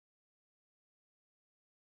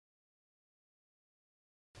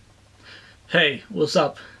Hey, what's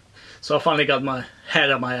up? So I finally got my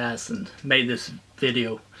head on my ass and made this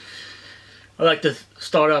video. I'd like to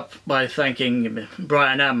start up by thanking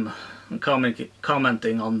Brian M.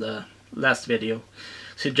 commenting on the last video,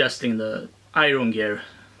 suggesting the IronGear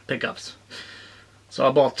pickups. So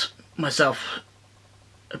I bought myself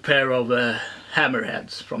a pair of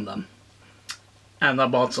hammerheads from them. And I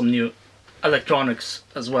bought some new electronics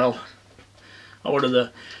as well. I ordered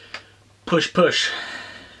the push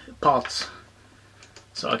pots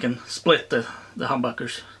so I can split the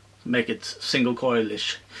humbuckers, make it single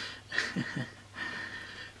coil-ish.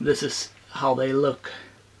 This is how they look.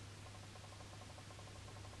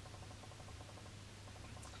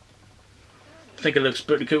 I think it looks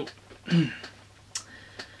pretty cool.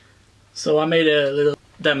 So I made a little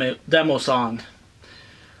demo song.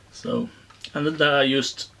 So, and then I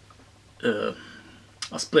used I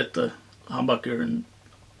split the humbucker and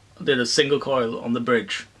did a single coil on the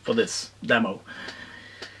bridge for this demo.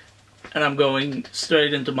 And I'm going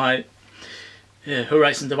straight into my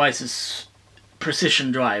Horizon Devices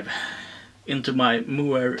precision drive, into my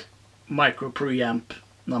Moore micro preamp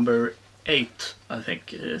number 8, I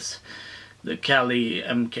think it is, the Kali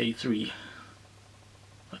MK3,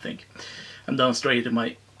 I think, and down straight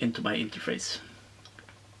into my interface,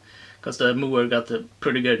 because the Moore got a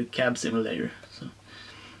pretty good cab simulator. So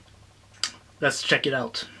let's check it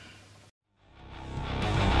out.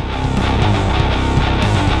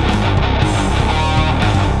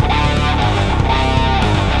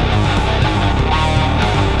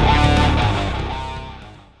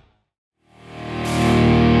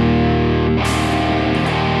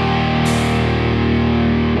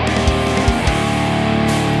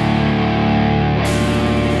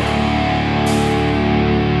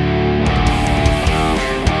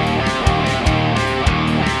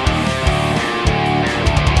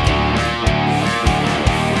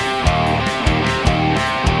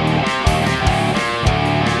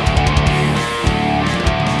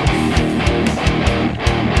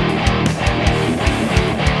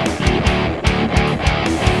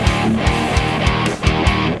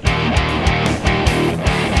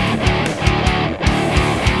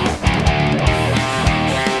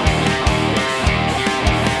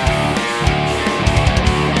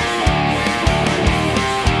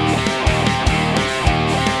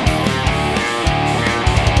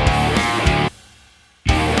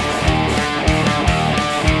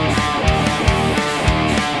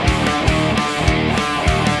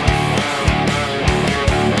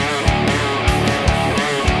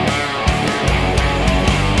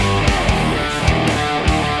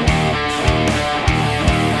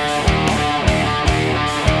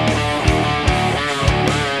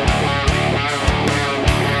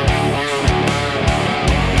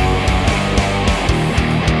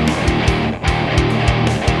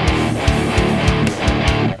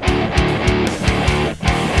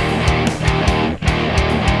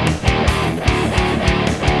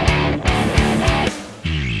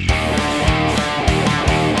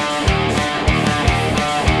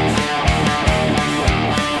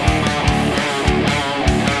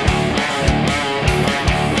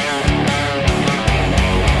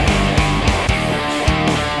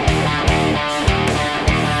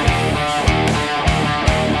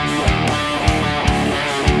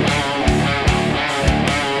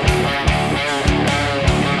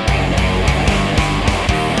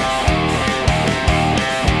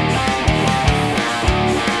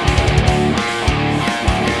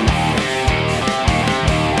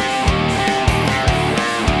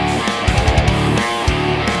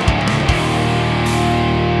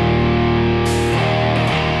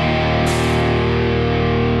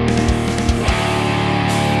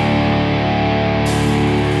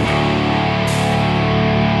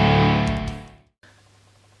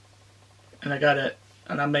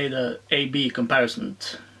 And I made a A/B comparison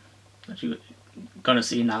that you're gonna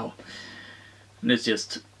see now, and it's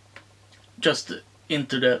just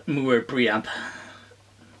into the Moore preamp,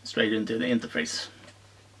 straight into the interface.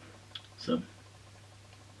 So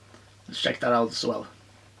let's check that out as well.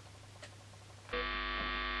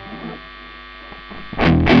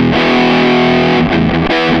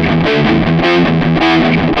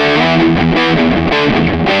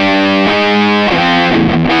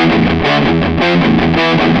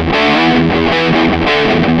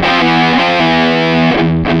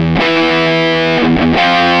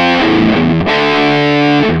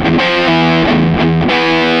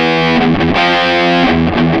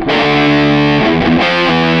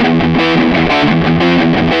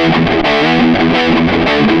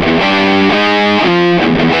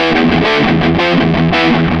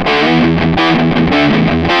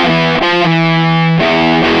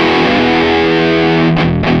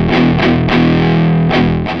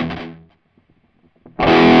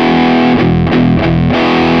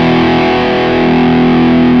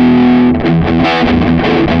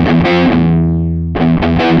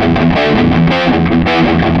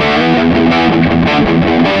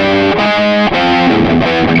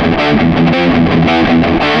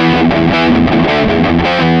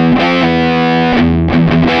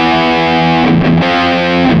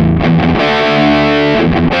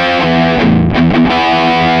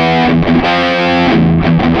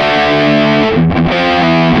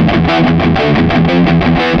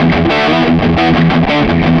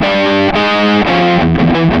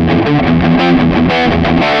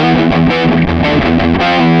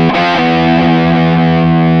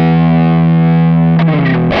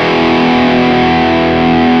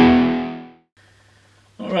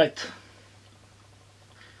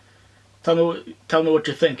 Tell me what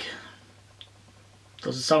you think.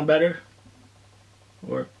 Does it sound better?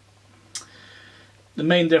 Or the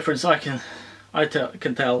main difference I can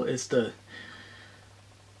tell is the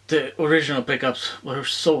original pickups were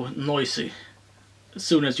so noisy. As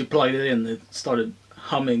soon as you plugged it in, it started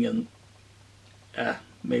humming and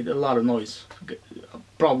made a lot of noise.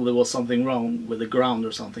 Probably was something wrong with the ground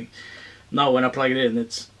or something. Now when I plug it in,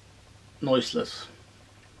 it's noiseless.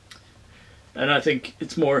 And I think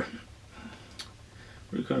it's more,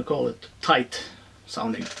 what are you gonna call it, tight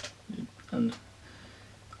sounding. And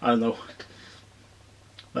I don't know.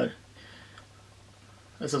 But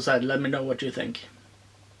as I said, let me know what you think.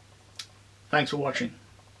 Thanks for watching.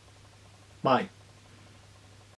 Bye.